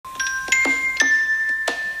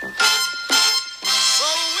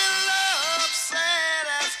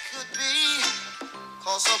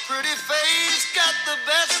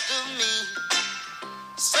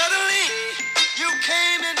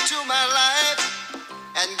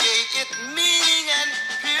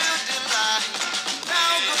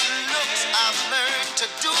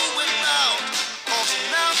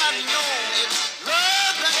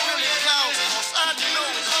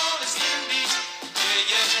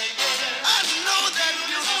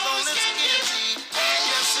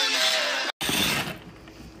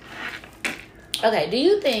Okay, do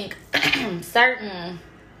you think certain,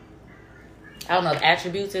 I don't know if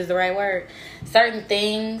attributes is the right word, certain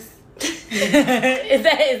things, is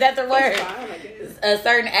that the word? Fine, I guess.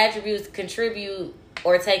 Certain attributes contribute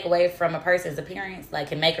or take away from a person's appearance, like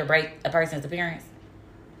can make or break a person's appearance?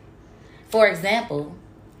 For example,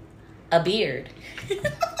 a beard.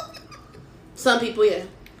 Some people, yeah.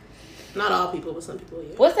 Not all people, but some people,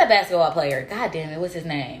 yeah. What's that basketball player? God damn it, what's his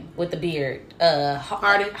name? With the beard.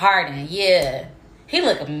 Harden? Harden, yeah. He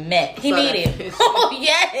look a mess. He need it. Oh,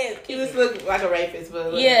 yes. He just looked like a rapist,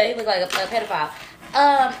 but... Yeah, he looked like a pedophile.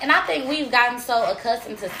 And I think we've gotten so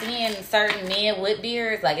accustomed to seeing certain men with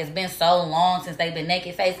beards. Like, it's been so long since they've been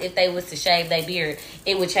naked faced. If they was to shave their beard,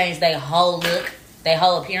 it would change their whole look. Their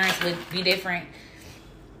whole appearance would be different.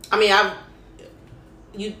 I mean,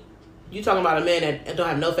 You talking about a man that don't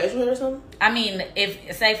have no facial hair or something? I mean,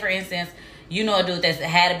 if, say, for instance, you know a dude that's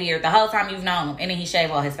had a beard the whole time you've known him, and then he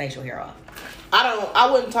shaved all his facial hair off. I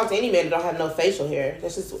wouldn't talk to any man that don't have no facial hair.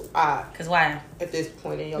 That's just odd. Cause why? At this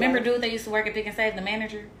point in your Remember life. dude that used to work at Pick and Save, the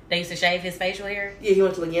manager? They used to shave his facial hair? Yeah, he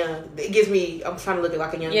wants to look young. It gives me... I'm trying to look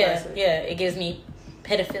like a young person. Yeah, it gives me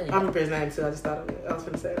pedophilia. I remember his name, too. I just thought of it. I was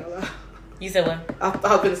going to say it out loud. You said what? I was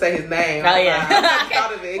going to say his name. Oh, yeah. I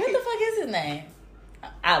thought of it. What the fuck is his name?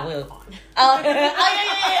 I will. Oh, yeah.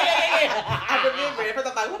 I remember it. First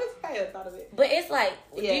I'm like, what is that? I thought of it. But it's like,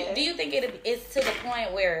 Yeah. do you think it's to the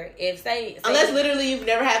point where if say Unless literally you've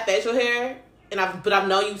never had facial hair, but I've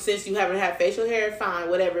known you since you haven't had facial hair, fine,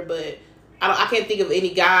 whatever. But I can't think of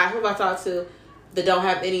any guy who I talk to that don't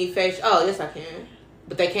have any facial. Oh, yes, I can.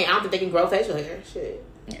 But they can't. I don't think they can grow facial hair. Shit.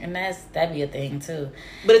 and that'd be a thing too.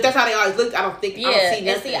 But if that's how they always look, I don't think. Yeah, I don't see and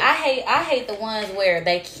nothing. see, I hate the ones where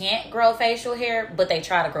they can't grow facial hair, but they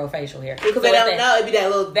try to grow facial hair because so they don't know. It'd be that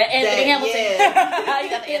little that Anthony Hamilton. Yeah. You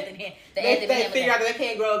got the Anthony. They Hamilton. figure out that they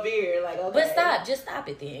can't grow a beard. Like, okay. But just stop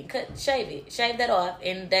it then. Shave that off,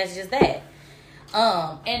 and that's just that.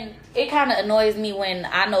 And it kind of annoys me when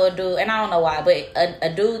I know a dude, and I don't know why, but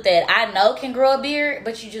a dude that I know can grow a beard,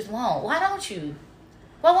 but you just won't. Why don't you?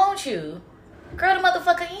 Why won't you? Grow the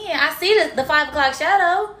motherfucker in. I see the 5 o'clock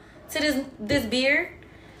shadow to this beard.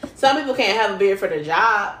 Some people can't have a beard for their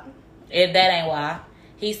job. If that ain't why.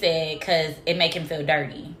 He said because it make him feel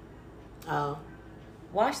dirty. Oh.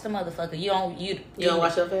 Wash the motherfucker. You don't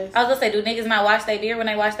wash your face? I was gonna say, do niggas not wash their beard when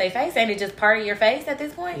they wash their face? Ain't it just part of your face at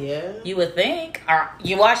this point? Yeah. You would think. Or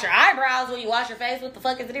you wash your eyebrows when you wash your face. What the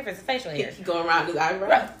fuck is the difference? It's facial hair. Keep going around his eyebrows.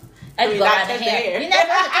 Right. I mean, go around the hair. You're not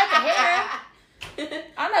supposed to touch the hair.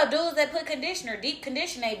 I know dudes that put deep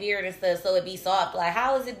condition their beard and stuff so it be soft. Like,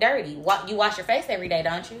 how is it dirty? You wash your face every day,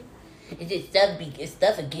 don't you? It's just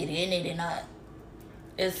stuff to get in it and not.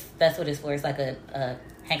 That's what it's for. It's like a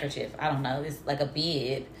handkerchief. I don't know. It's like a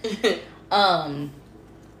bead. But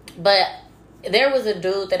there was a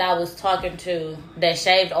dude that I was talking to that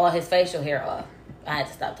shaved all his facial hair off. I had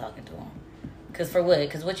to stop talking to him. Cause for what?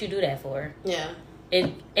 Cause what you do that for? Yeah.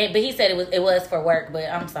 But he said it was for work. But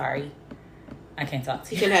I'm sorry, I can't talk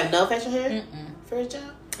to you. He can have no facial hair. Mm-mm. For his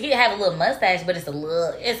job. He have a little mustache, but it's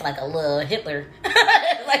like a little Hitler.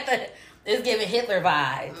 It's giving Hitler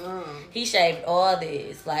vibes. He shaved all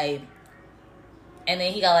this, like, and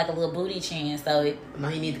then he got like a little booty chin, so no,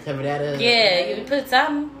 he need to cover that up. Yeah, you put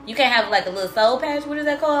something. You can't have like a little soul patch. What is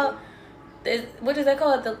that called? What is that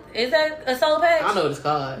called? Is that a soul patch? I don't know what it's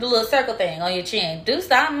called. The little circle thing on your chin. Do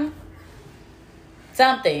something.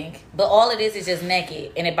 But all it is just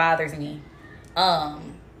naked, and it bothers me.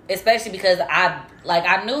 Especially because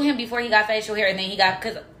I knew him before he got facial hair, and then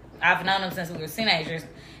because I've known him since we were teenagers.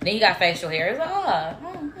 Then he got facial hair. It's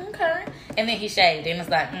like, okay. And then he shaved, and it's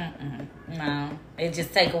like, no. It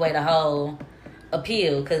just take away the whole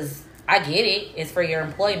appeal, because I get it. It's for your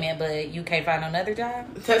employment, but you can't find another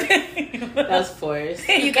job? That's forced.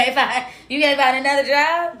 You can't find another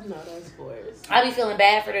job? No, that's forced. I be feeling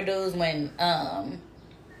bad for the dudes when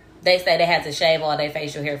they say they had to shave all their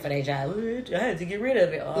facial hair for their job. I had to get rid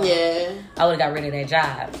of it. Yeah. I would have got rid of that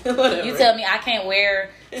job. Whatever. You tell me I can't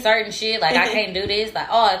wear certain shit, like I can't do this. Like,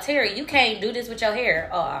 oh, Terry, you can't do this with your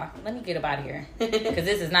hair. Oh, let me get up out of here. Because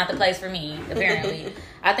this is not the place for me, apparently.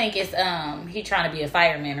 I think it's he trying to be a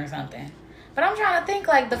fireman or something. But I'm trying to think,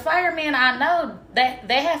 like, the firemen I know, that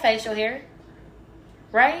they have facial hair.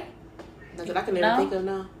 Right? That's what I can never think of,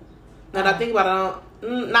 no. Now that I think about it,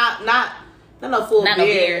 not no full not beard.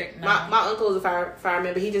 No beard. No. My uncle was a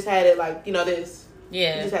fireman, but he just had it like, this.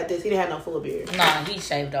 Yeah. He just had this. He didn't have no full beard. No, he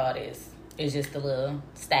shaved all this. It's just a little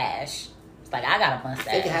stash. It's like, I got a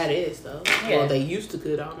mustache. They can have this, though. Yeah. Well, they used to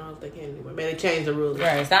could. I don't know if they can anymore. Maybe they changed the rules.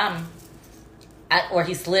 Right, something. Or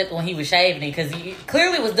he slipped when he was shaving it, because he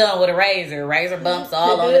clearly was done with a razor. Razor bumps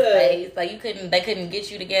all on his face. Like, they couldn't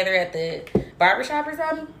get you together at the barbershop or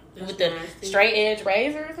something? That's with the nasty. straight edge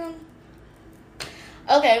razor or something?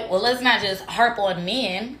 Okay, well, let's not just harp on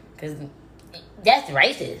men, because that's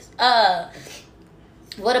racist.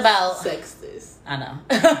 What about... Sexist. I know.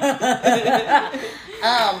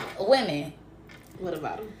 Women. What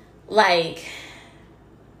about them? Like,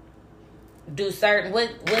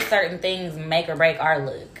 what certain things make or break our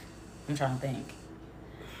look? I'm trying to think.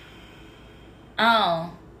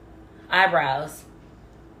 Eyebrows.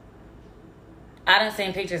 I done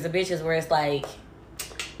seen pictures of bitches where it's like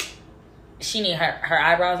she need her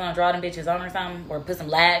eyebrows on, draw them bitches on or something, or put some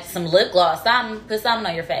lip gloss, something, put something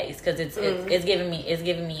on your face, because it's giving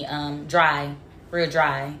me dry, real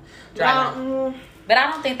dry. But I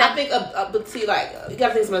don't think that. I think, but see, like, you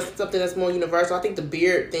gotta think about something that's more universal. I think the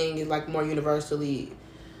beard thing is like more universally,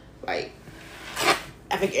 like,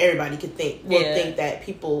 I think everybody could think that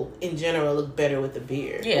people in general look better with a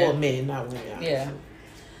beard. Yeah. Well, men, not women. Obviously. Yeah.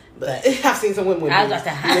 But I've seen some women with I was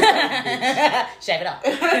beards. about to shave it off.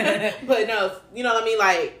 But no, you know what I mean?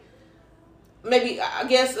 Like, maybe, I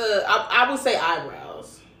guess, I would say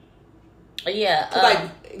eyebrows. Yeah.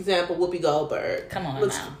 Like, example, Whoopi Goldberg. Come on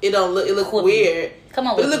looks, now. It look weird. Come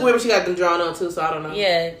on, but it Whoopi. look weird when she got them drawn on too, so I don't know.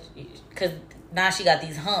 Yeah, because now she got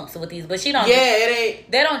these humps with these, but she don't. Yeah, it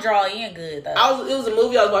ain't. They don't draw in good though. It was a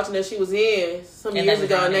movie I was watching that she was in some years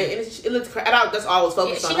ago, and it looked crazy. That's all I was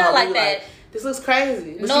focused on. She got like movie, that. This looks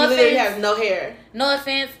crazy. But No she literally offense. has no hair. No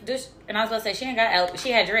offense, and I was gonna say she ain't got she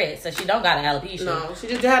had dreads, so she don't got an alopecia. No, she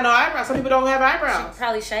just had no eyebrows. Some people don't have She eyebrows.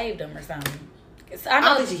 probably shaved them or something. I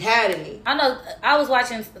don't think she had any. I know. I was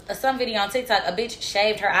watching some video on TikTok. A bitch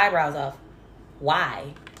shaved her eyebrows off.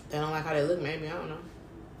 Why? They don't like how they look. Maybe I don't know.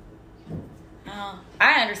 Oh,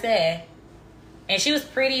 I understand. And she was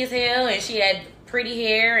pretty as hell, and she had pretty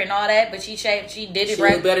hair and all that. But she did it She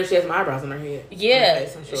right. looked better if she had some eyebrows on her head. Yeah, On her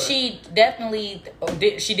face, I'm sure. she definitely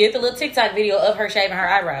did. She did the little TikTok video of her shaving her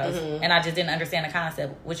eyebrows, Mm-hmm. and I just didn't understand the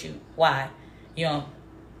concept. Why? You know,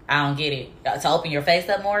 I don't get it. To open your face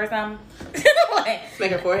up more or something? Like,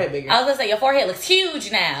 Make her forehead bigger. I was gonna say your forehead looks huge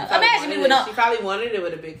now. She probably Imagine me wanted with it. no. She probably wanted it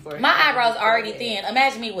with a big forehead. My eyebrows already thin.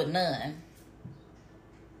 Imagine me with none.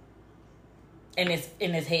 In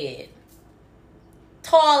this head.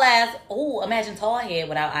 Tall ass. Ooh, imagine tall head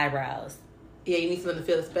without eyebrows. Yeah, you need something to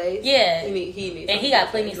fill the space. Yeah. He needs And he got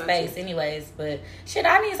plenty of space anyways. But shit,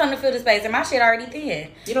 I need something to fill the space, and my shit already thin.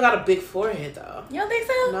 You don't got a big forehead though. You don't think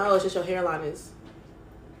so? No, it's just your hairline is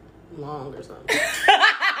long or something.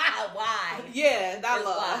 Why? Yeah, not That's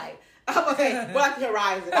long. why. I'm gonna say more like the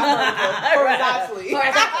horizon, not horizontally.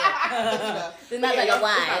 It's not like a It's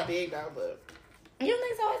wide. not big though, but You don't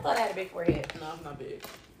think so? I always thought I had a big forehead. no, it's not big.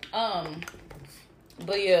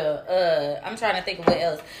 But yeah, I'm trying to think of what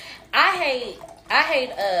else. I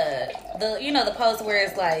hate the post where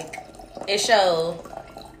it's like it show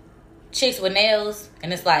chicks with nails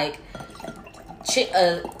and it's like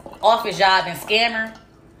office job and scammer.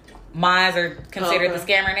 Mines are considered the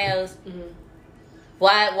scammer nails. Mm-hmm.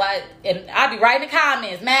 Why? And I'll be writing the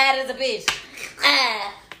comments, mad as a bitch.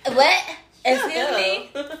 What? Excuse me?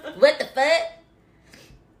 What the fuck?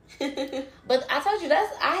 But I told you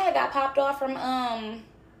I had got popped off from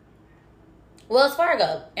Wells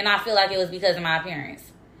Fargo, and I feel like it was because of my appearance.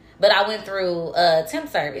 But I went through temp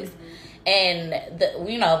service, and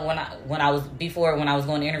when I was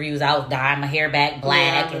going to interviews, I was dyeing my hair back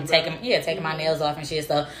black and taking my nails off and shit.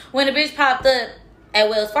 So when the bitch popped up at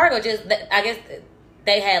Wells Fargo, I guess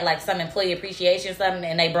they had like some employee appreciation something,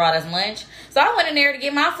 and they brought us lunch. So I went in there to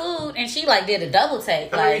get my food, and she like did a double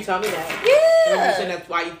take. I remember you told me that. Yeah. And you said that's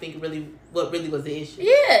why you think what really was the issue.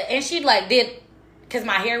 Yeah, and she like did, because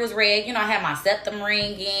my hair was red. I had my septum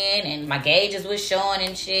ring in, and my gauges was showing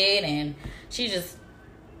and shit, and she just,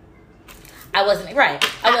 I wasn't a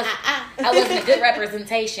good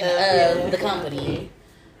representation of the company.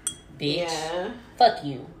 Bitch. Yeah. Fuck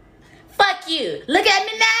you. Fuck you. Look at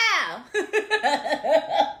me now.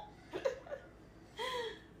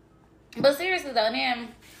 But seriously though, then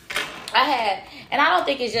and I don't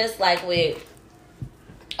think it's just like with,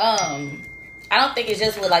 I don't think it's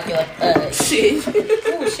just with like your, Shit.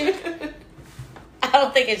 oh shit. I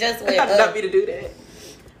don't think it's just with, I did not mean to do that.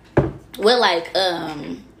 with like,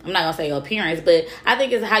 I'm not gonna say your appearance, but I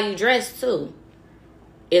think it's how you dress too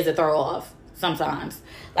is a throw off sometimes.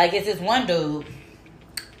 Like it's this one dude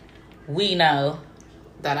we know.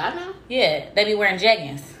 That I know? Yeah, they be wearing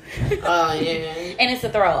jeggings. Oh, yeah. And it's a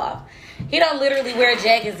throw off. He don't literally wear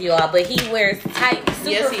jeggings, y'all, but he wears tight,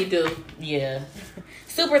 Yes, he do. Yeah.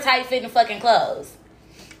 Super tight fitting fucking clothes.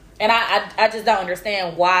 And I just don't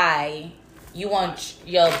understand why you want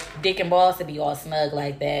your dick and balls to be all snug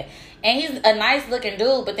like that. And he's a nice looking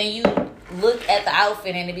dude, but then you look at the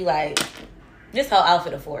outfit and it be like, This whole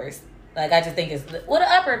outfit of force. Like, I just think it's... Well,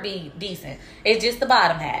 the upper be decent. It's just the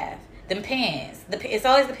bottom half. Them pants. It's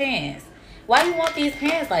always the pants. Why you want these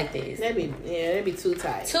pants like this? They be too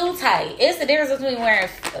tight. Too tight. It's the difference between wearing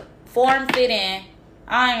form-fitting...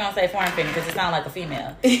 I ain't gonna say form-fitting because it sounds like a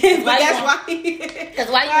female. Why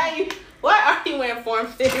are you wearing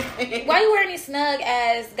form-fitting pants? Why you wearing these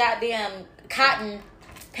snug-ass goddamn cotton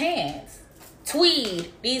pants?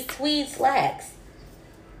 Tweed. These tweed slacks.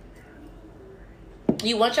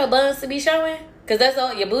 You want your buns to be showing? Because that's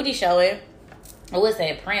all your booty showing. I would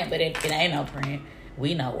say print, but it ain't no print.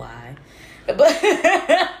 We know why.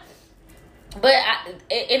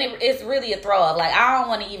 It's really a throw up. Like, I don't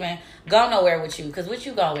want to even go nowhere with you. Because what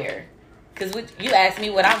you gonna wear? Because you asked me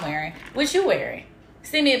what I'm wearing. What you wearing?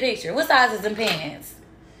 Send me a picture. What size is them pants?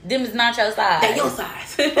 Them is not your size. They're your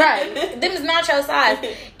size. Right. Them is not your size.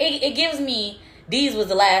 It gives me... These was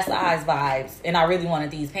the last size vibes, and I really wanted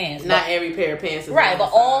these pants. Not every pair of pants is right, but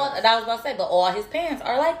size. I was about to say, but all his pants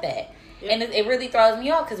are like that, and it really throws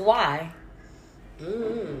me off. Cause why?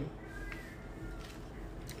 Mm.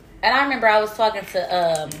 And I remember I was talking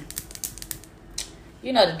to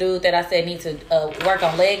the dude that I said need to work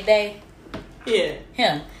on leg day. Yeah,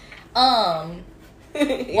 him.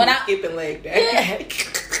 When I skipping leg day. Yeah.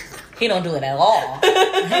 He don't do it at all.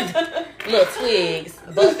 Little twigs,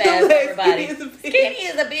 buff ass everybody. Skinny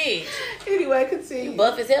is a bitch. Anyway, continue.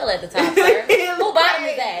 Buff as hell at the top, sir. Who bottom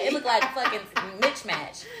is that? It looked like a fucking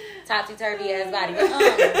mismatch. Topsy-turvy ass body.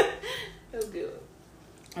 That's good.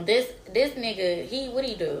 This nigga, what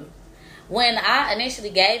he do? When I initially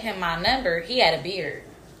gave him my number, he had a beard.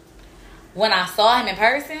 When I saw him in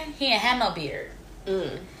person, he didn't have no beard.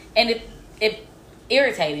 Mm. And it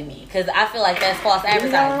irritated me because I feel like that's false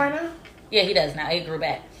advertising. Right now? Yeah, he does now. It grew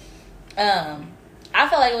back. I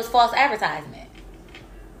felt like it was false advertisement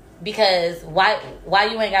because why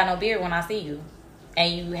you ain't got no beard when I see you,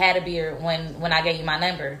 and you had a beard when I gave you my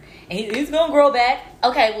number, and he's gonna grow back.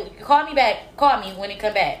 Okay, well, call me back. Call me when he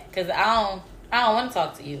come back because I don't want to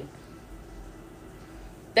talk to you.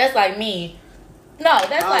 That's like me. No,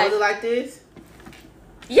 that's like like this.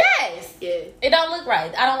 Yes. Yeah. It don't look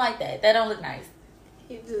right. I don't like that. That don't look nice.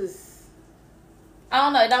 He just... I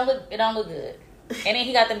don't know. It don't look good. And then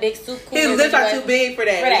he got them big suit coolers. His lips are too big for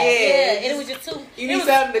that. Yeah. It was just too... You need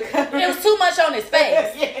something to cover. It was too much on his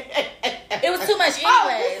face. Yeah. It was too much anyways.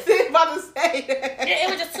 I was about to say that. Yeah, it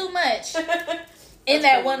was just too much. In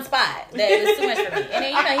that one spot. That it was too much for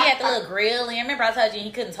me. And then, he had the little grill. And remember I told you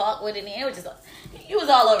he couldn't talk with it. And it was just... It was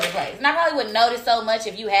all over the place. And I probably wouldn't notice so much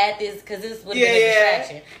if you had this, because this would have been a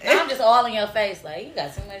distraction. Now I'm just all in your face, like, you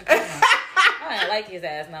got too much going on. I don't like his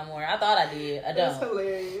ass no more. I thought I did. I don't. That's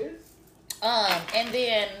hilarious. And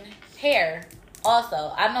then hair.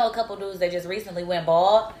 Also, I know a couple dudes that just recently went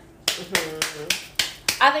bald.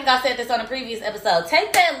 Mm-hmm. I think I said this on a previous episode.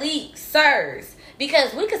 Take that leap, sirs,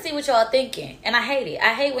 because we can see what y'all thinking, and I hate it.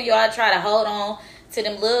 I hate when y'all try to hold on to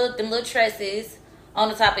them little tresses on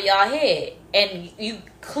the top of y'all head, and you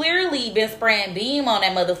clearly been spraying beam on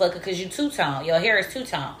that motherfucker because you two-tone. Your hair is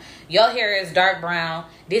two-tone. Your hair is dark brown.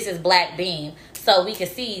 This is black beam, so we can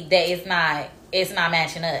see that it's not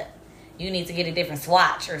matching up. You need to get a different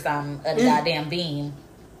swatch or something of the goddamn beam.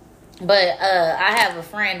 But I have a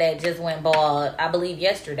friend that just went bald, I believe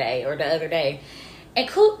yesterday or the other day, and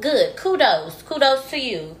good kudos to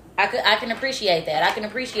you. I can appreciate that. I can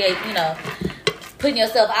appreciate putting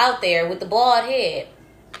yourself out there with the bald head.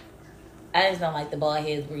 I just don't like the bald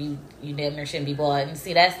heads where you damn near shouldn't be bald. And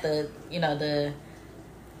see, that's the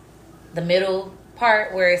middle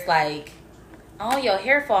part where it's like, oh, your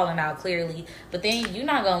hair falling out clearly, but then you're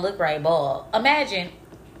not gonna look right bald. Imagine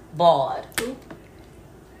bald.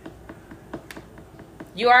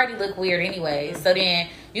 You already look weird anyway, so then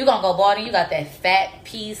you gonna go bald and you got that fat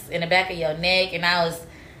piece in the back of your neck, and I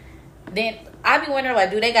be wondering,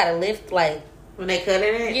 like, do they gotta lift, like, when they cut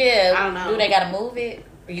it? Yeah. I don't know. Do they gotta move it?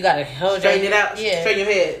 Or you gotta straighten it out? Yeah. Straighten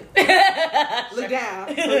your head. Look down.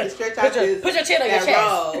 Stretch out put your chin on your chest.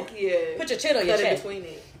 Roll. Yeah. Put your chin on your chest. Cut in between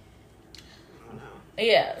it. I don't know.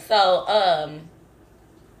 Yeah. So,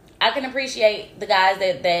 I can appreciate the guys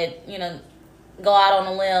that go out on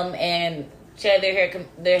a limb and shave their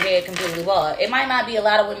head completely bald. It might not be a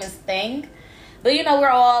lot of women's thing, but we're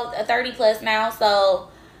all 30 plus now, so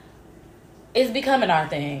it's becoming our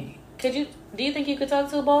thing. Do you think you could talk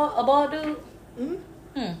to a bald dude?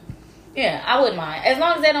 Mm-hmm. Yeah, I wouldn't mind. As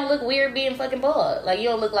long as they don't look weird being fucking bald. Like, you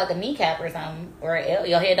don't look like a kneecap or something. Or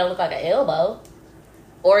your head don't look like an elbow.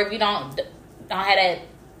 Or if you don't have that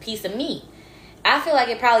piece of meat. I feel like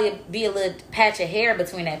it'd probably be a little patch of hair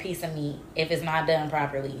between that piece of meat if it's not done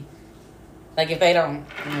properly. Like if they don't,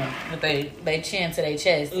 with they chin to their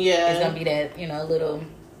chest, it's gonna be that little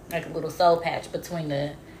like a little soul patch between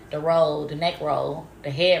the roll, the neck roll, the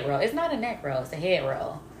head roll. It's not a neck roll, it's a head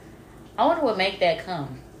roll. I wonder what make that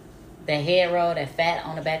come. That head roll, that fat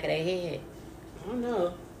on the back of their head. I don't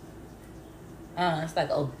know. It's like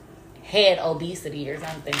head obesity or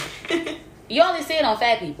something. You only see it on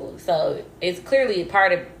fat people, so it's clearly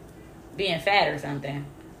part of being fat or something.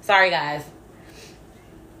 Sorry, guys.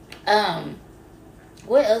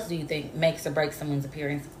 What else do you think makes or breaks someone's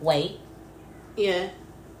appearance? Weight. Yeah.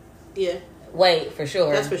 Weight, for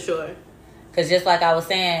sure. That's for sure. Because just like I was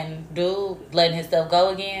saying, dude letting his stuff go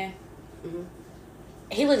again,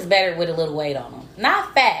 he looks better with a little weight on him.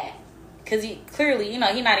 Not fat, because he clearly, he's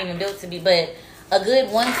not even built to be, but a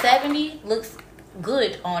good 170 looks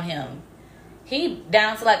good on him. He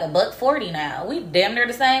down to like $140 now. We damn near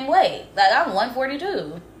the same weight. Like, I'm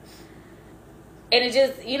 142. And it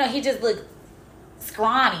just, he just looked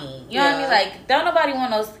scrawny. You know what I mean? Like, don't nobody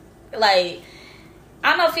want those, like,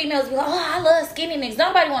 I know females be like, oh, I love skinny niggas.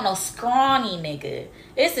 Nobody want no scrawny nigga.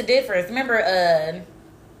 It's the difference. Remember,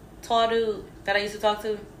 tall dude that I used to talk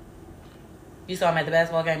to? You saw him at the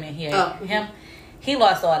basketball game and him? He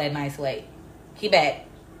lost all that nice weight. He back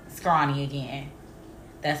scrawny again.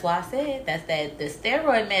 That's why I said that's the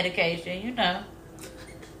steroid medication,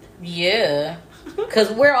 Yeah.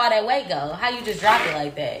 Because where all that weight go? How you just drop it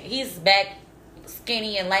like that? He's back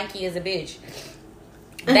skinny and lanky as a bitch.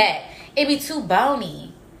 That. It be too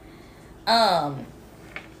bony. I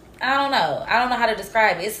don't know. I don't know how to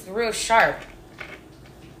describe it. It's real sharp.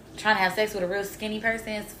 Trying to have sex with a real skinny person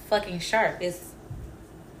is fucking sharp. It's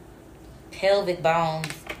pelvic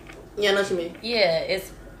bones. Yeah, I know what you mean. Yeah,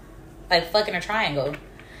 it's like fucking a triangle.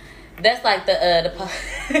 That's like the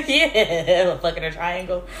yeah, fucking a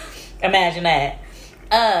triangle. Imagine that.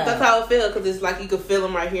 That's how it feels, because it's like you can feel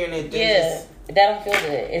them right here and it. Yeah, that don't feel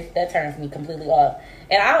good. That turns me completely off.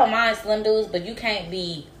 And I don't mind slim dudes, but you can't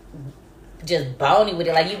be just bony with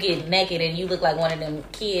it. Like, you get naked and you look like one of them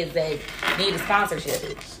kids that need a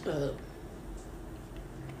sponsorship.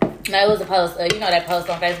 No, it was a post. That post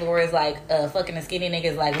on Facebook where it's like, fucking the skinny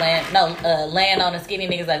niggas like laying on the skinny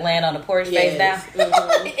niggas like laying on the porch face down.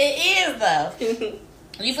 Mm-hmm. It is though.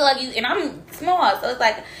 You feel like and I'm small, so it's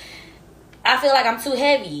like I feel like I'm too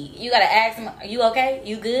heavy. You gotta ask them, you okay?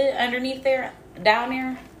 You good underneath there, down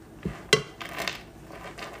there?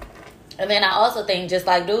 And then I also think just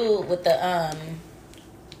like dude with the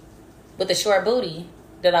short booty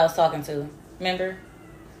that I was talking to, remember?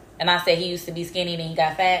 And I said he used to be skinny and he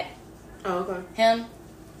got fat. Oh, okay. Him,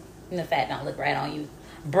 the fat don't look right on you.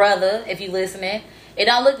 Brother, if you listening, it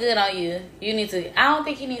don't look good on you. You need to, I don't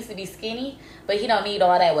think he needs to be skinny, but he don't need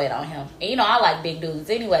all that weight on him. And I like big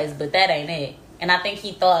dudes anyways, but that ain't it. And I think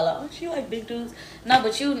he thought, like, oh, she like big dudes. No,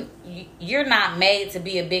 but you're not made to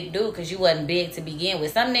be a big dude because you wasn't big to begin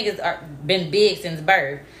with. Some niggas are been big since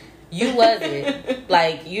birth. You wasn't.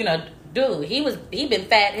 Like, dude, he been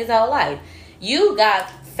fat his whole life. You got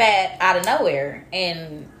fat out of nowhere,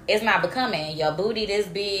 and it's not becoming. Your booty this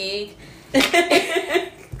big.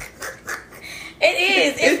 It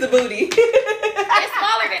is. It's the booty. It's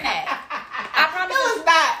smaller than that. I promise. No, it's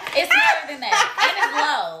not. It's smaller than that, and it's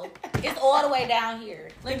low. It's all the way down here.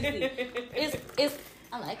 Let me see. It's.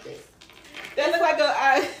 I like this. That looks like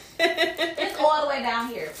a. It's all the way down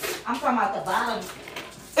here. I'm talking about the bottom.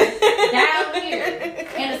 Down here,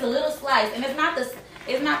 and it's a little slice, and it's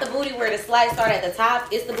not the booty where the slice start at the top.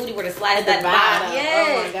 It's the booty where the slice at the bottom. Yes.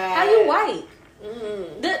 Oh my God. How you white?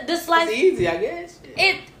 Mm. The slice. It's easy, I guess.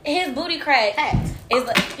 His booty crack is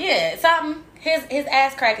like, something. His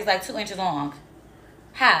ass crack is like 2 inches long.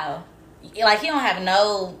 How? Like, he don't have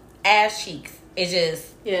no ass cheeks. It's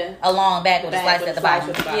just a long back with a slice at the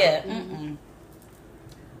bottom. Yeah. Mm-mm.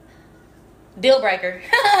 Deal breaker.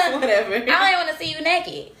 Whatever. I don't even want to see you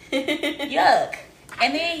naked. Yuck.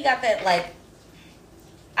 And then he got that, like,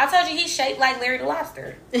 I told you he's shaped like Larry the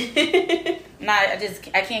Lobster. Nah,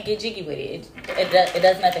 I can't get jiggy with it. It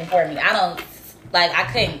does nothing for me. I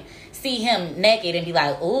couldn't see him naked and be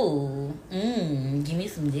like, ooh, give me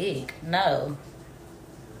some dick. No.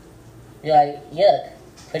 You're like, yuck.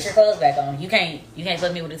 Put your clothes back on. You can't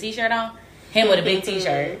put me with a t-shirt on. Him with a big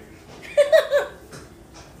t-shirt.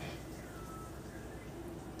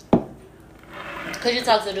 Could you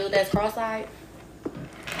talk to a dude that's cross-eyed?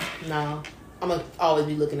 No. I'm going to always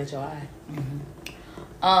be looking at your eye.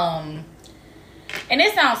 Mm-hmm. And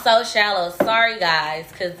it sounds so shallow. Sorry, guys.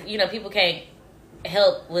 Because, people can't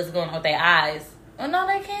help what's going on with their eyes. Well, no,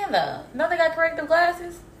 they can, though. No, they got corrective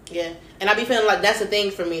glasses. Yeah. And I be feeling like that's the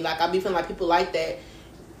thing for me. Like, I be feeling like people like that.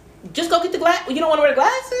 Just go get the glass. You don't want to wear the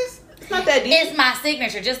glasses? not that deep. It's my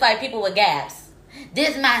signature, just like people with gaps.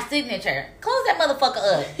 This is my signature. Close that motherfucker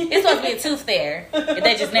up. It's supposed to be a tooth fairy if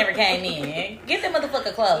they just never came in. Get that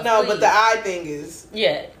motherfucker closed. No, please. but the eye thing is.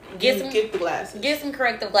 Yeah. Get the glasses. Get some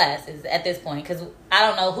corrective glasses at this point, because I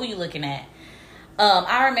don't know who you looking at.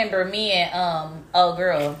 I remember me and old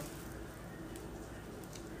girl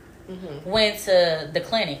went to the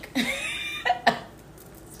clinic.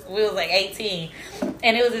 We was like 18,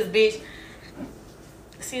 and it was this bitch.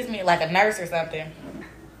 Excuse me, like a nurse or something.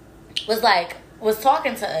 Was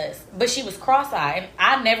talking to us, but she was cross-eyed.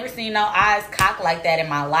 I never seen no eyes cocked like that in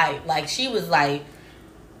my life. Like, she was like,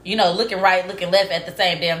 you know, looking right, looking left at the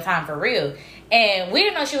same damn time, for real. And we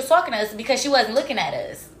didn't know she was talking to us because she wasn't looking at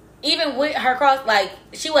us. Even with her cross, like,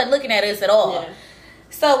 she wasn't looking at us at all. Yeah.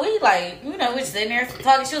 So we, like, you know, we just sitting there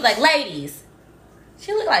talking. She was like, ladies.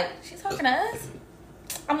 She looked like, she's talking to us?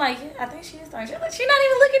 I'm like, yeah, I think she is talking. She's like, she's not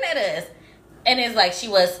even looking at us. And it's like she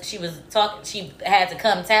was talking, she had to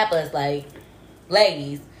come tap us, like,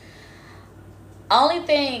 ladies. Only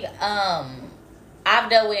thing I've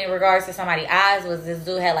dealt with in regards to somebody's eyes was this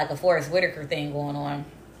dude had like a Forrest Whitaker thing going on.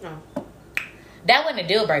 Oh. That wasn't a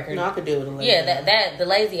deal breaker. No, I could deal with a lazy eye. That the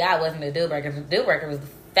lazy eye wasn't a deal breaker. The deal breaker was the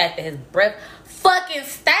fact that his breath fucking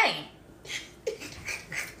stank.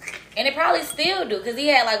 And it probably still do, because he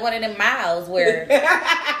had like one of them mouths where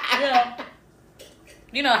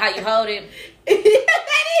you know how you hold it.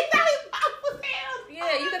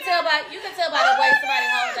 Yeah, you can tell by the way somebody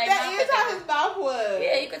holds their mouth. That is how his mouth was.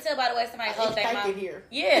 Yeah, you can tell by the way somebody holds their mouth. Here.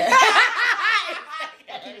 Yeah.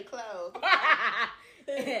 I keep it closed.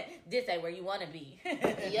 This ain't where you want to be.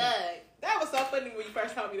 Yeah. That was so funny when you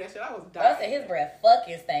first told me that shit. I was dying. I said his breath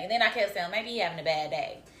fucking stank. Then I kept saying, maybe he having a bad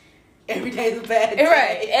day. Every day's a bad day.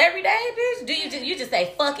 Right. Every day, bitch. Do you just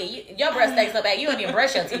say fuck it? Your breath stinks so bad you don't even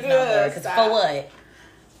brush your teeth no more. Because for what?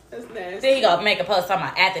 That's nasty. Then he gonna make a post talking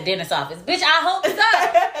about at the dentist office. Bitch, I hope so.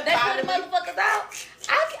 That's when the motherfuckers out.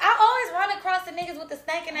 I always run across the niggas with the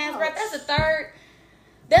stinking ass breath. That's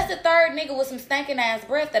the third nigga with some stinking ass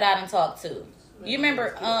breath that I done talked to. You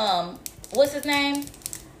remember what's his name?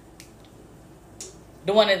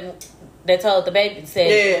 The one that told the baby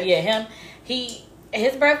said him.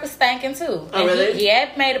 His breath was stinking too. Oh, and really? He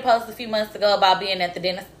had made a post a few months ago about being at the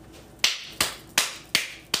dentist.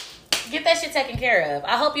 Get that shit taken care of.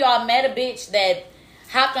 I hope y'all met a bitch that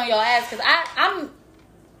hopped on your ass, because I'm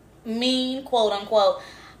mean, quote unquote.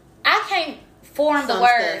 I can't form the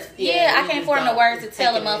words. I can't form the words to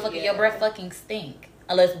tell a motherfucker your breath fucking stink.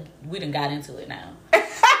 Unless we done got into it now.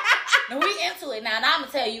 And we into it now, and I'm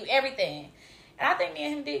gonna tell you everything. And I think me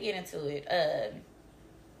and him did get into it.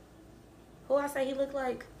 Who I say he looked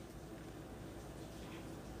like?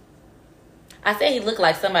 I said he looked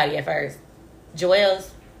like somebody at first.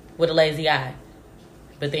 Joel's with a lazy eye.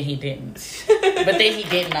 But then he didn't.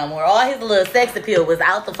 No more. All his little sex appeal was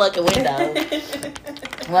out the fucking window.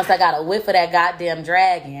 Once I got a whiff of that goddamn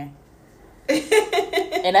dragon.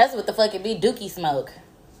 And that's what the fuck it be, dookie smoke.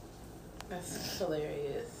 That's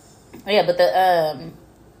hilarious. Yeah, but the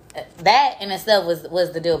that in itself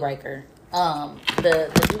was the deal breaker.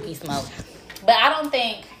 The dookie smoke. But I don't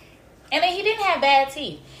think, and then he didn't have bad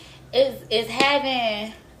teeth. Is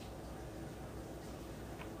having,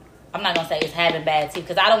 I'm not gonna say it's having bad teeth,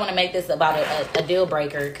 because I don't want to make this about a deal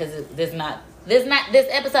breaker, because this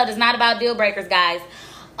episode is not about deal breakers, guys.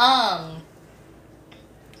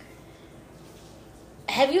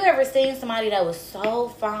 Have you ever seen somebody that was so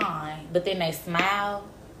fine, but then they smile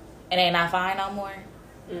and they not fine no more?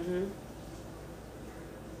 Mm-hmm.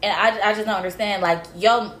 And I just don't understand. Like,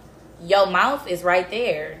 your mouth is right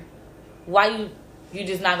there. Why you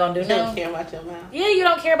just not gonna do nothing? You don't care about your mouth. Yeah, you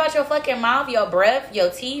don't care about your fucking mouth, your breath, your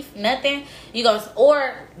teeth, nothing. You gonna,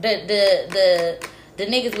 or the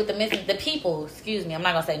niggas with the missing, the people, excuse me, I'm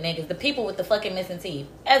not gonna say niggas, the people with the fucking missing teeth.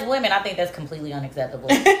 As women, I think that's completely unacceptable.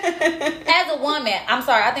 As a woman, I'm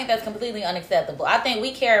sorry, I think that's completely unacceptable. I think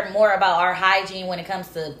we care more about our hygiene when it comes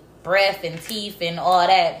to breath and teeth and all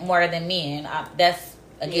that more than men. That's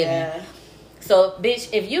a given. Yeah. So,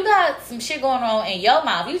 bitch, if you got some shit going on in your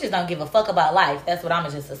mouth, you just don't give a fuck about life. That's what I'ma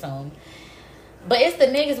just assume. But it's the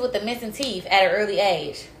niggas with the missing teeth at an early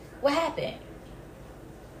age. What happened?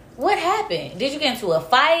 What happened? Did you get into a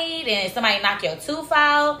fight and somebody knock your tooth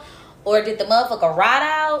out? Or did the motherfucker rot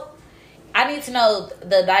out? I need to know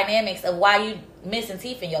the dynamics of why you missing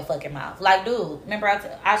teeth in your fucking mouth. Like, dude, remember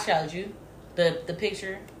I showed you the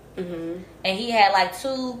picture? Mm-hmm. And he had like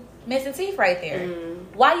 2 missing teeth right there.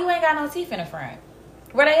 Mm-hmm. Why you ain't got no teeth in the front?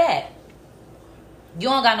 Where they at? You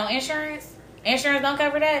don't got no insurance? Insurance don't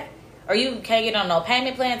cover that? Or you can't get on no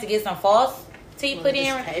payment plan to get some false till you put in.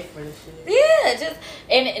 Just pay for the shit. Yeah, just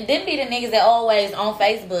and then be the niggas that always on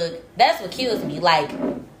Facebook. That's what kills me. Like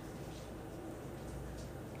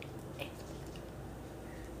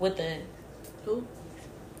with the Who?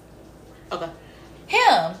 Okay.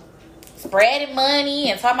 him spreading money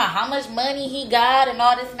and talking about how much money he got and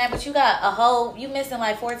all this and that, but you missing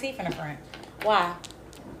like 4 teeth in the front. Why?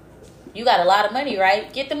 You got a lot of money,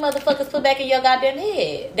 right? Get the motherfuckers put back in your goddamn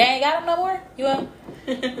head. They ain't got them no more? You want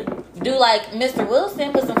do like Mr.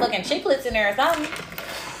 Wilson, put some fucking chiclets in there or something.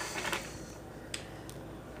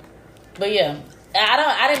 But yeah,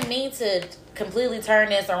 I didn't mean to completely turn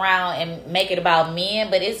this around and make it about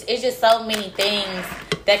men, but it's just so many things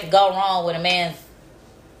that could go wrong with a man's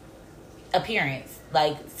appearance.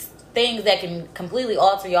 Like things that can completely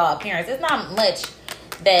alter y'all appearance. It's not much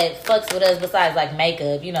that fucks with us besides like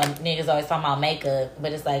makeup. You know, niggas always talking about makeup,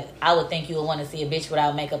 but it's like I would think you would want to see a bitch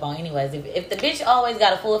without makeup on anyways. If the bitch always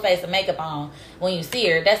got a full face of makeup on when you see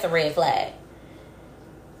her, that's a red flag,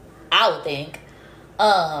 I would think.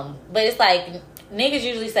 But it's like niggas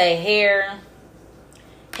usually say hair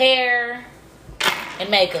and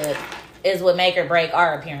makeup is what make or break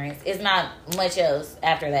our appearance. It's not much else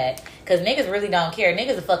after that, because niggas really don't care.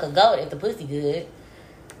 Niggas will fuck a goat if the pussy good.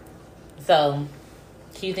 So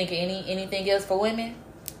can you think of anything else for women?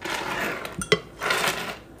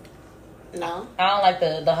 No. I don't like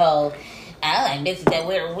the whole, I like bitches that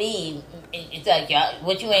wear weave. It's like, y'all,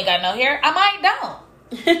 what, you ain't got no hair? I might don't.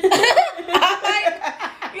 You know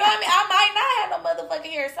what I mean? I might not have no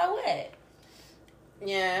motherfucking hair, so what?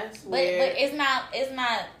 Yeah, it's But weird. it's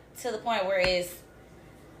not to the point where it's,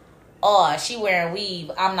 oh, she wearing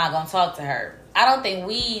weave, I'm not gonna talk to her. I don't think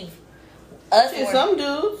weave, us Shit, wearing, some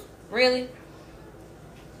dudes, really?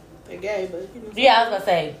 they're gay, but you know. Yeah, I was gonna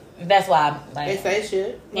say, that's why I'm like, They say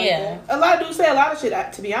shit. Like Yeah. that. A lot of dudes say a lot of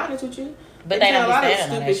shit, to be honest with you. But they say don't a be lot of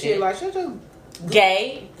standing on stupid that shit. Like, shut your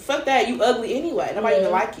gay. fuck that. You ugly anyway. Nobody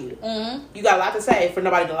even like you. Mm-hmm. You got a lot to say for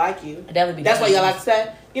nobody to like you. Definitely be That's the what you got a lot ugliest. to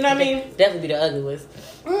say. You know what I mean? Definitely be the ugliest.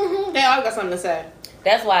 Mm-hmm. They always got something to say.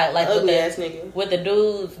 That's why, like, Ugly ass nigga. with the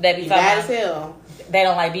dudes that be You talking mad as about, hell. they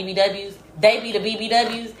don't like BBWs. They be the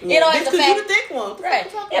BBWs. Yeah. It always Bitch, a 'cause fat, you the thick one. right?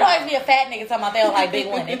 It always be a fat nigga talking about they don't like big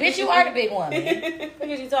women. Bitch, you are the big woman. What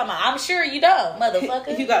are you talking about? I'm sure you don't,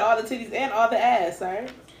 motherfucker. You got all the titties and all the ass, sir.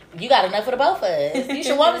 You got enough for the both of us. You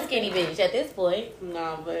should want a skinny bitch at this point.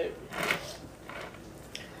 No, but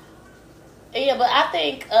Yeah, but I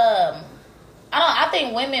think I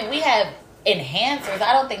think women, we have enhancers.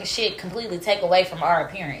 I don't think shit completely take away from our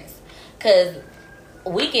appearance, cause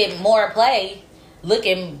we get more play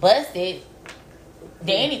looking busted than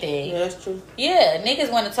anything. yeah, that's true. Yeah,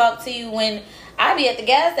 niggas want to talk to you when I be at the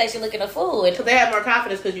gas station looking a fool. Because they have more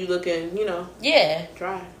confidence because you looking, Yeah,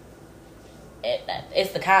 dry.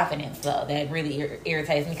 it's the confidence though that really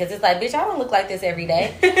irritates me, because it's like, bitch, I don't look like this every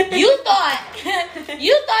day. you thought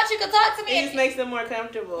you could talk to me. It just makes them more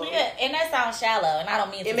comfortable. Yeah, and that sounds shallow, and I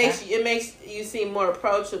don't mean It makes you seem more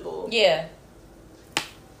approachable. Yeah,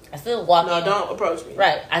 I still walk No, in. don't approach me.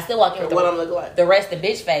 Right, I still walk in For with what I'm looking like. the rest of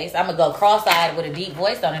bitch face. I'm gonna go cross-eyed with a deep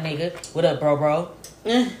voice on a nigga. What up, bro?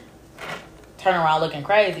 Turn around looking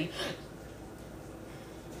crazy.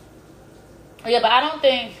 Yeah, but I don't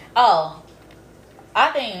think.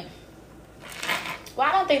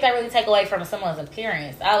 I don't think that really take away from someone's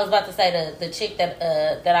appearance. I was about to say the chick that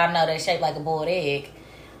I know that's shaped like a boiled egg.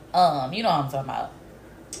 You know what I'm talking about.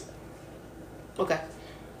 Okay.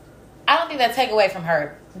 I don't think that take away from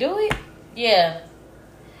her. Do it? Yeah.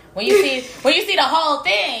 When you see the whole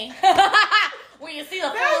thing, when you see the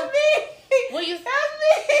That's full, me. when you That's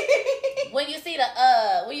me. when you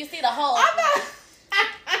see the whole. I'm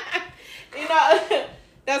not.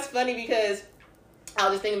 That's funny because I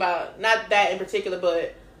was just thinking about, not that in particular,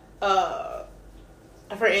 but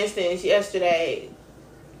for instance, yesterday,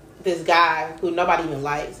 this guy who nobody even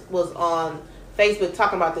likes was on Facebook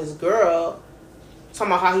talking about this girl,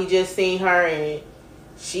 talking about how he just seen her and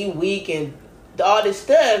she weak and all this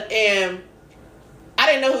stuff, and I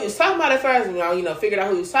didn't know who he was talking about at first. Figured out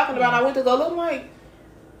who he was talking about. And I went to go look, like,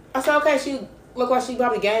 I said, okay, she look like she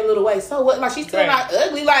probably gained a little weight. So what? Like, she's still not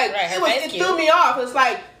ugly. Like, Right, it threw me off. It's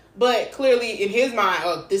like, but clearly in his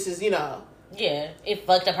mind, this is, Yeah, it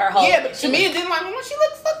fucked up her whole. Yeah, but to me it didn't, like, she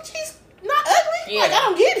looks like she's not ugly. Yeah. Like, I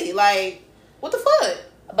don't get it. Like, what the fuck?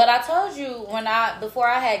 But I told you before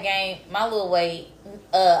I had gained my little weight,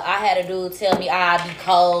 I had a dude tell me I'd be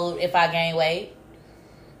cold if I gain weight.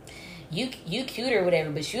 You cute or whatever,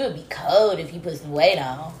 but you would be cold if you put some weight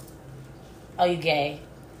on. Oh, you gay?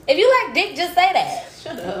 If you like dick, just say that.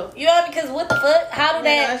 Shut up. You know what I mean? Because what the fuck? How do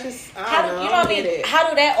that? That's just, I How don't do know. you know what I get mean? it. How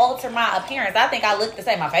do that alter my appearance? I think I look the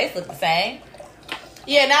same. My face look the same.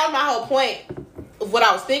 Yeah, that was my whole point what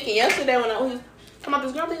I was thinking yesterday when I was talking about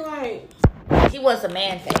this girl, being like, he wants a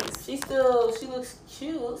man face. she looks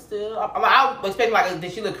cute still. I was expecting like,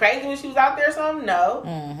 did she look crazy when she was out there or something? No.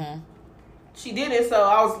 Mm-hmm. She didn't, so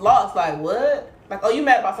I was lost. Like, what? Like, oh, you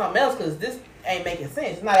mad about something else because this ain't making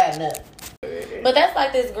sense. It's not adding up. But that's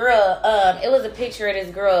like this girl. It was a picture of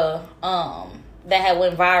this girl that had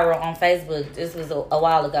went viral on Facebook. This was a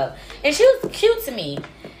while ago, and she was cute to me.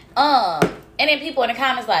 And then people in the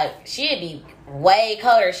comments like, she'd be way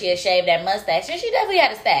colder if she had shaved that mustache, and she definitely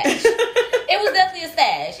had a stash. It was definitely a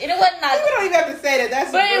stash, and it wasn't like. You don't even have to say that.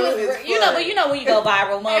 That's but it was, but you know when you go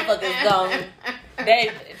viral, motherfuckers go.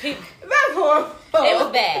 That's horrible. It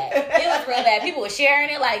was bad. It was real bad. People were sharing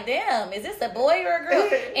it like, damn, is this a boy or a girl?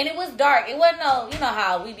 And it was dark. It wasn't no, you know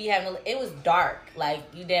how we be having. It was dark. Like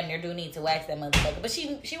you damn near do need to wax that motherfucker. But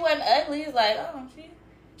she wasn't ugly. It's like, oh,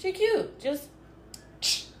 she cute. Just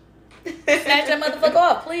snatch that motherfucker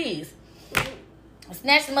off, please.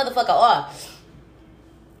 Snatch the motherfucker off.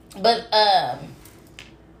 But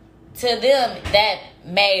to them, that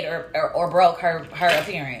made or broke her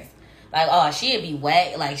appearance. Like, oh, she'd be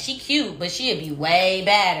way, like, she cute, but she'd be way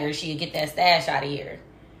badder if she'd get that stash out of here.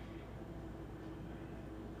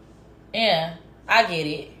 Yeah, I get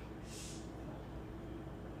it.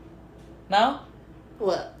 No?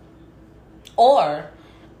 What? Or,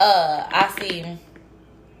 I see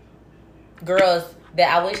girls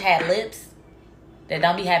that I wish had lips, that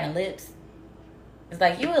don't be having lips. It's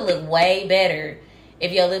like, you would look way better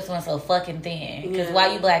if your lips weren't so fucking thin. Because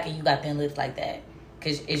why you black and you got thin lips like that?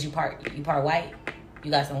 Because is you part white? You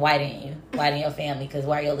got some white in you. White in your family. Because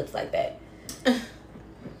why are your lips like that?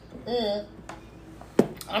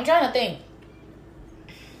 I'm trying to think.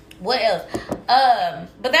 What else?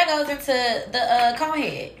 But that goes into the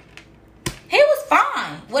conehead. He was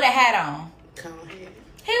fine with a hat on. Conehead.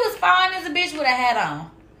 He was fine as a bitch with a hat on.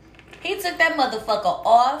 He took that motherfucker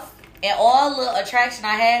off, and all the attraction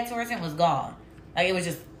I had towards him was gone. Like, it was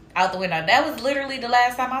just out the window. That was literally the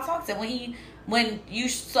last time I talked to him. When you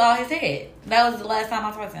saw his head. That was the last time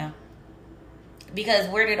I talked to him. Because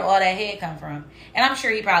where did all that head come from? And I'm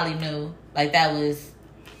sure he probably knew. Like, that was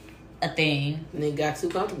a thing. And it got too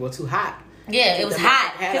comfortable, too hot. Yeah, it was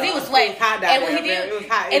hot. Because he was sweating. And when he did, it was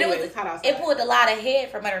hot. Anyway, it was hot outside. It pulled a lot of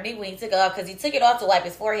head from underneath when he took it off. Because he took it off to wipe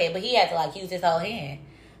his forehead. But he had to, like, use his whole hand.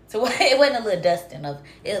 So it wasn't a little dusting of.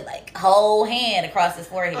 It was, like, whole hand across his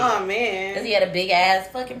forehead. Oh, man. Because he had a big-ass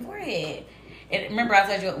fucking forehead. And remember I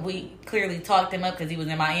told you we clearly talked him up because he was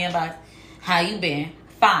in my inbox. How you been?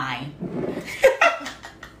 Fine.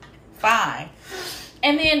 Fine.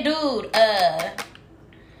 And then dude, the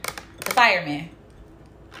fireman.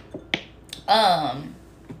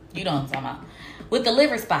 You know what I'm talking about. With the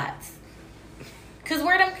liver spots. Cause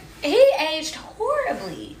he aged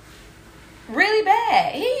horribly. Really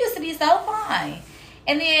bad. He used to be so fine.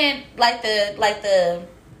 And then like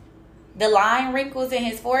the line wrinkles in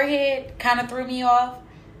his forehead kind of threw me off.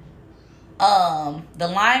 The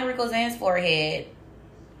line wrinkles in his forehead.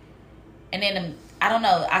 And then, I don't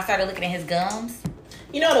know, I started looking at his gums.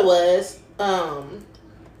 You know what it was? I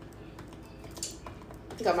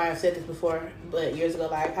think I might have said this before, but years ago,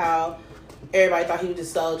 like how everybody thought he was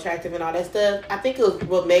just so attractive and all that stuff. I think it was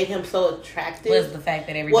what made him so attractive. Was the fact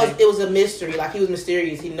that everybody... It was a mystery. Like, he was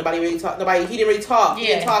mysterious. He didn't really talk. He didn't really talk. Yeah. He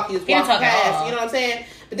didn't talk. He just walked past. You know what I'm saying?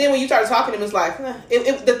 But then when you started talking to him, it's like,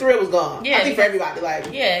 the thrill was gone. Yeah, I think for everybody. Like,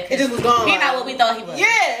 yeah, it just was gone. He's not what we thought he was.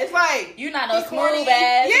 Yeah, it's like... You not no smooth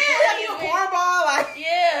ass. Yeah, you a cornball. Like,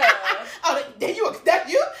 yeah. Oh,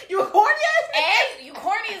 that's you? You a corny ass? And you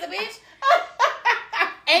corny as a bitch.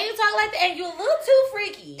 And you talk like that, and you a little too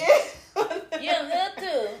freaky. You're a little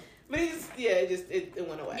too. But it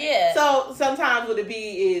went away. Yeah. So sometimes what it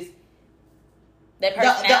be is that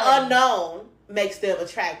personality. The unknown makes them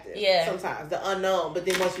attractive. Yeah. Sometimes the unknown, but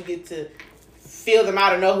then once you get to feel them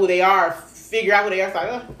out or know who they are, figure out who they are, it's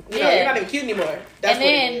like, you're not even cute anymore. That's what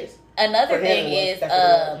it is. Another thing is,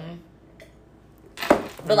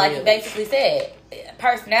 but like you basically said,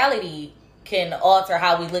 personality can alter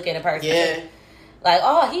how we look at a person. Yeah. Like,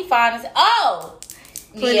 oh, he fine as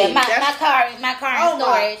yeah, my car in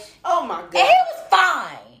storage. Oh my god. And he was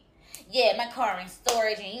fine. Yeah, my car in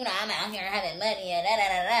storage, and I'm out here having money and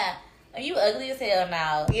da. You ugly as hell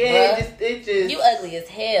now. Yeah, it just you ugly as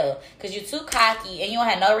hell because you too cocky and you don't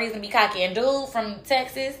have no reason to be cocky. And dude from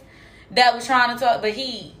Texas that was trying to talk, but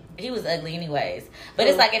he was ugly anyways. But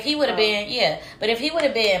it's like if he would have been, but if he would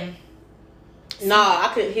have been,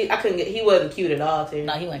 I couldn't get. He wasn't cute at all. Too.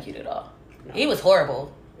 No, he wasn't cute at all. No. He was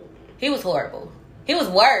horrible. He was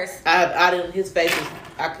worse. I didn't. His face was,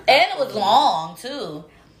 and it was long too.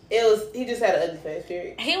 He just had an ugly face.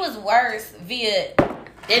 Period. He was worse via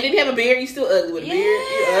And then you have a beard, you still ugly with a beard.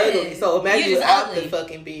 You're ugly. So imagine you without the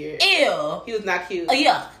fucking beard. Ew. He was not cute.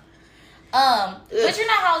 Yuck. But you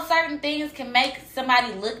know how certain things can make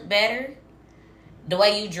somebody look better? The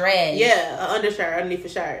way you dress. Yeah, an undershirt underneath a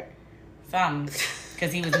shirt. Something.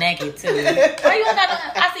 Because he was naked too. Oh, you don't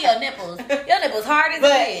got I see your nipples. Your nipples hard as a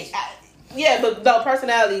bitch. Yeah, but no,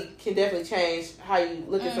 personality can definitely change how you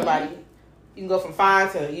look at somebody. You can go from fine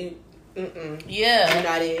to you. Yeah. You're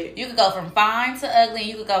not it. You could go from fine to ugly, and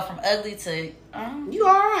you could go from ugly to. You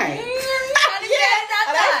alright.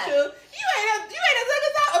 That's true. You ain't as ugly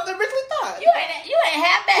as I originally thought. You ain't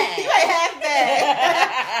half bad. You ain't half bad.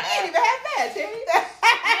 You ain't even half bad, Cherry.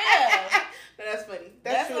 Yeah. No, that's funny.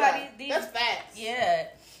 That's true. That's facts. Yeah.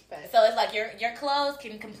 Facts. So it's like your clothes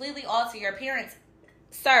can completely alter your appearance.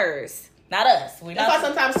 Sirs, not us. That's why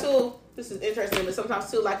sometimes too. This is interesting, but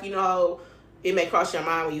sometimes too, like it may cross your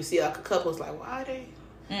mind when you see like a couple. It's like, why are they?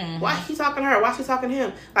 Why he talking to her? Why she talking to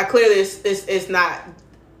him? Like clearly, it's not.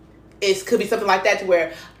 It could be something like that to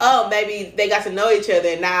where maybe they got to know each other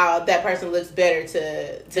and now that person looks better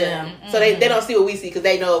to them. So they don't see what we see because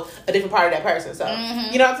they know a different part of that person. So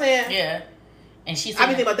you know what I'm saying? Yeah. And she's. I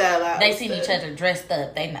be thinking about that a lot. They seen each other dressed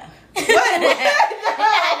up. They know. What?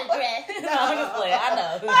 How to dress. No, I'm just playing. I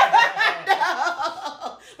know.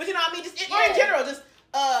 No. But you know what I mean? Just in general, just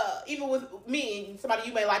even with me and somebody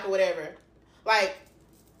you may like or whatever, like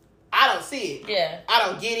I don't see it. Yeah. I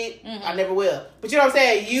don't get it. I never will. But you know what I'm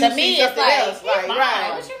saying? You to see me, something it's else. Like,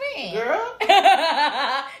 right. What you mean? Girl?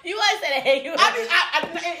 You always say that. Hey, and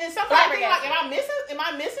sometimes I think like, am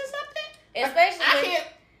I missing something? Especially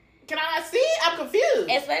can I not see it? I'm confused.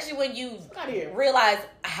 Especially when you realize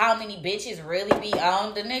how many bitches really be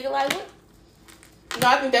on the nigga like what? No,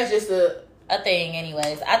 I think that's just a thing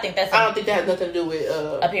anyways. I think I don't think that has nothing to do with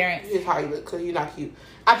appearance. His how he look, because he's not cute.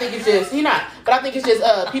 I think it's just he not. But I think it's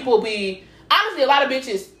just people be honestly a lot of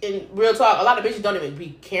bitches in real talk. A lot of bitches don't even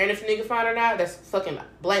be caring if the nigga fine or not. That's fucking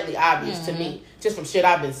blatantly obvious to me, just from shit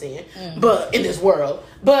I've been seeing. But in this world,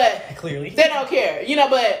 but clearly they don't care,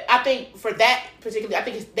 But I think for that particularly, I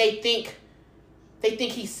think they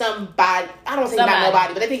think he's somebody. I don't think he's not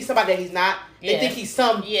nobody, but they think he's somebody that he's not. They think he's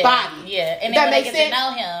somebody. Yeah. And then when they get to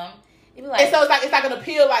know him. Like, and so it's like an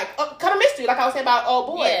appeal, like kind of mystery, like I was saying about old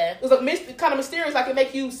boy. Yeah. It was a kind of mysterious, like it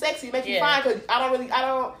make you sexy, make you fine. Because I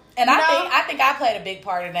don't. And I think I played a big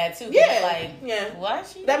part in that too. Yeah, like, why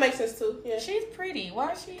is she? That makes sense too. Yeah, she's pretty.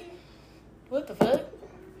 Why is she? What the fuck?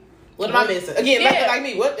 What am I missing? Again, like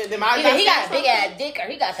me. What am I? Either he got a big ass dick, or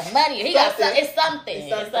he got some money, or he got something. It's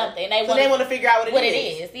something. And they want to figure out what it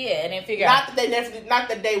is. Yeah, and then figure out. Not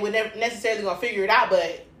that they would never necessarily gonna figure it out,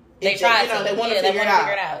 but. They try They want to figure it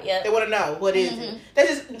out. Yeah. They want to know what is it.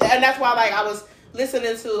 And that's why, like, I was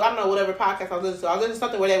listening to, I don't know, whatever podcast I was listening to. I was listening to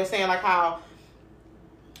something where they were saying, like, how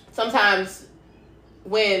sometimes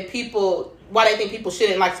why they think people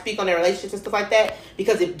shouldn't, like, speak on their relationships and stuff like that,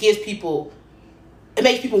 because it makes people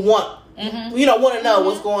want, want to know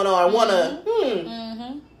what's going on, want to,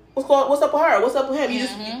 what's up with her, what's up with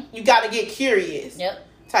him. You got to get curious. Yep.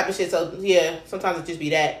 Type of shit. So, yeah, sometimes it just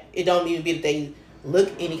be that. It don't even be that they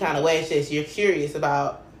look any kind of way. It's just you're curious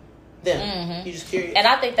about them. You're just curious. And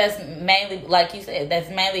I think that's mainly, like you said, that's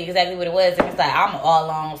mainly exactly what it was. And it's like, I'm all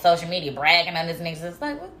on social media bragging on this nigga. It's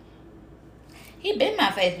like, what? He been my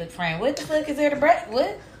Facebook friend. What the fuck is there to brag?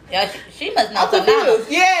 What? Yeah, she must know something.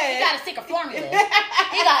 Yeah. He got a secret formula.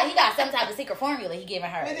 he got some type of secret formula he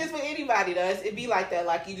giving her. It's just with anybody though. It be like that.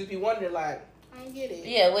 Like you just be wondering, like, I don't get it.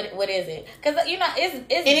 Yeah, what is it? Because it's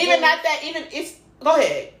and even not that. Even it's. Go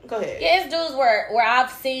ahead. Yeah, it's dudes where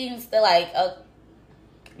I've seen the like.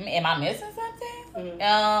 Am I missing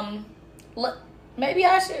something? Look, maybe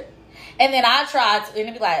I should. And then I try to, and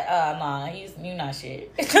it'd be like, nah, you not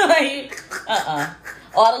shit. Like,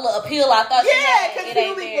 all the little appeal I thought. Yeah,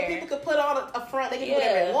 because people could put on a front. They can do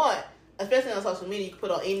whatever they want. Especially on social media, you can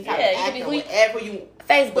put on any type of acting,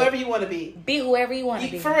 whoever you want to be. Be whoever you want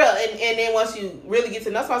to be. For real. And then once you really get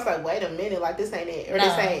to know someone, it's like, wait a minute, like this ain't it, or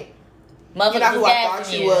this ain't. You're not who I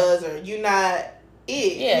thought you was, or you not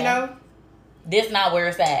it. Yeah. This not where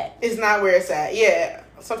it's at. It's not where it's at. Yeah.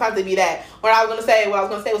 Sometimes it be that. What I was gonna say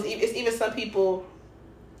was it's even some people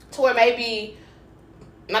to where maybe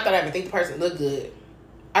not that I ever think the person look good.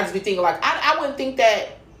 I just be thinking like I wouldn't think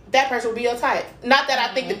that person would be your type. Not that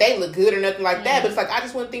I think that they look good or nothing like that, but it's like I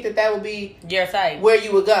just wouldn't think that would be your type, where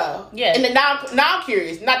you would go. Yeah. And then now I'm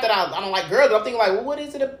curious. Not that I don't like girls, but I'm thinking like, well, what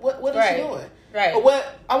is it? What is she doing? Right. Or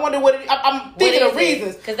what? I wonder I'm thinking of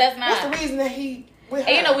reasons. Because that's not. What's the reason that he? With her?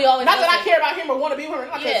 And we always not that I care about him or want to be with him,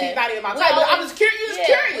 because he's not even my type. But I'm just curious.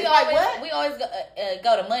 Curious. What? We always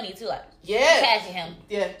go to money too. Like, yeah, she cashing him.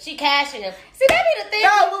 Yeah, she cashing him. See, that be the thing.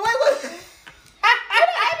 No, but wait.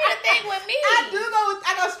 the thing with me.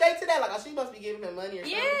 I go straight to that. Like, oh, she must be giving him money or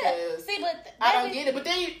something. Yeah. See, but I don't get it. But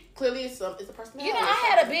then clearly it's a personality. You know, I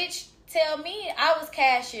had a bitch tell me I was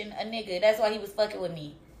cashing a nigga. That's why he was fucking with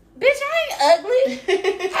me. Bitch, I ain't ugly.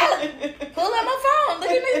 Pull out my phone.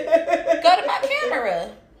 Look at me. Go to my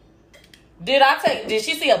camera. Did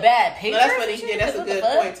she see a bad picture? No, that's funny. Yeah, that's a good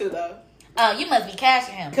point too, though. Oh, you must be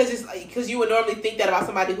cashing him. Because you would normally think that about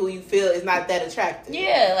somebody who you feel is not that attractive.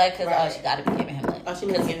 Yeah, like because she got to be giving him money. Oh, she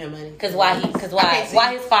must give him money. Because why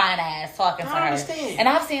his fine ass talking to her? I understand. And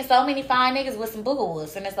I've seen so many fine niggas with some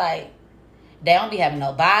boogawoos, and it's like they don't be having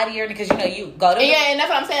no body or because you go to and that's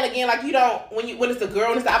what I'm saying again. Like you don't when it's the girl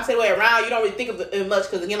and it's the opposite way around, you don't really think of it much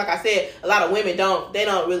because again, like I said, a lot of women don't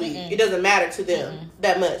really. It doesn't matter to them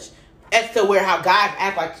that much as to where how guys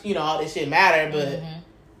act like all this shit matter, but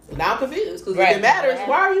now I'm confused because if it matters,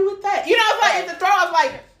 why are you with that? It's like it's the throw. I was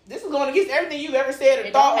like, this is going against everything you've ever said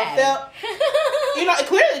or thought or felt. It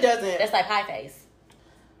clearly doesn't. That's like pie face.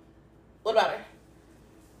 What about her?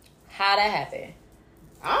 How that happened?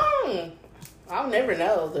 I'll never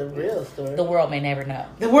know the real story. The world may never know.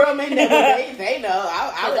 The world may never. They know.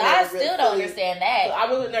 I still don't understand that.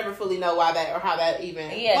 I would never fully know why that or how that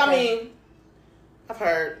even. Yeah. Well, I mean, I've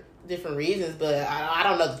heard different reasons, but I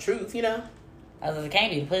don't know the truth. I was like, it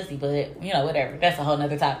can't be the pussy, but whatever. That's a whole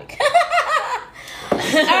nother topic. All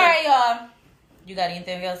right, y'all. You got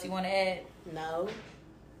anything else you want to add? No.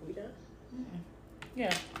 We done?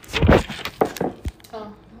 Yeah.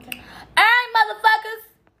 Oh, okay. All right, motherfuckers.